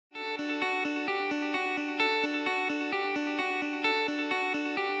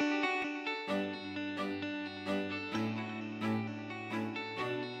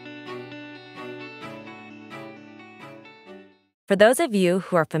For those of you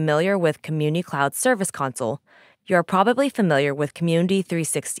who are familiar with Community Cloud Service Console, you are probably familiar with Community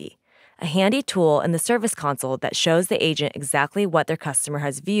 360, a handy tool in the Service Console that shows the agent exactly what their customer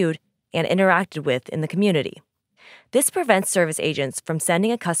has viewed and interacted with in the community. This prevents service agents from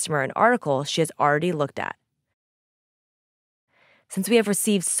sending a customer an article she has already looked at. Since we have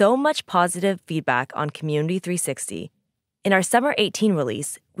received so much positive feedback on Community 360, in our Summer 18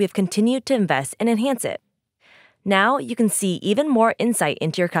 release, we have continued to invest and enhance it. Now you can see even more insight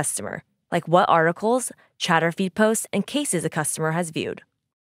into your customer, like what articles, chatter feed posts, and cases a customer has viewed.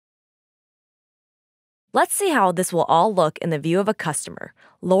 Let's see how this will all look in the view of a customer,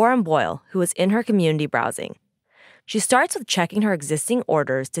 Lauren Boyle, who is in her community browsing. She starts with checking her existing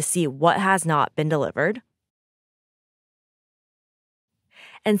orders to see what has not been delivered.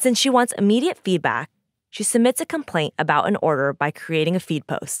 And since she wants immediate feedback, she submits a complaint about an order by creating a feed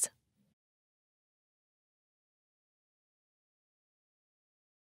post.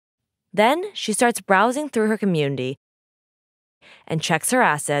 Then she starts browsing through her community and checks her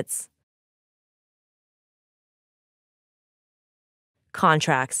assets,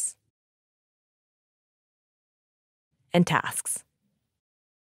 contracts, and tasks.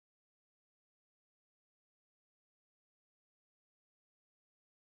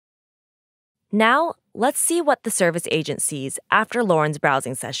 Now, let's see what the service agent sees after Lauren's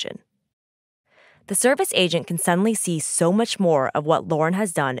browsing session. The service agent can suddenly see so much more of what Lauren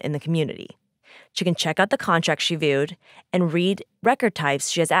has done in the community. She can check out the contracts she viewed and read record types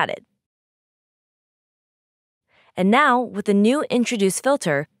she has added. And now, with the new Introduce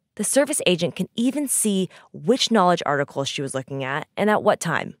filter, the service agent can even see which knowledge articles she was looking at and at what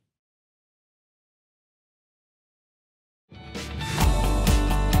time.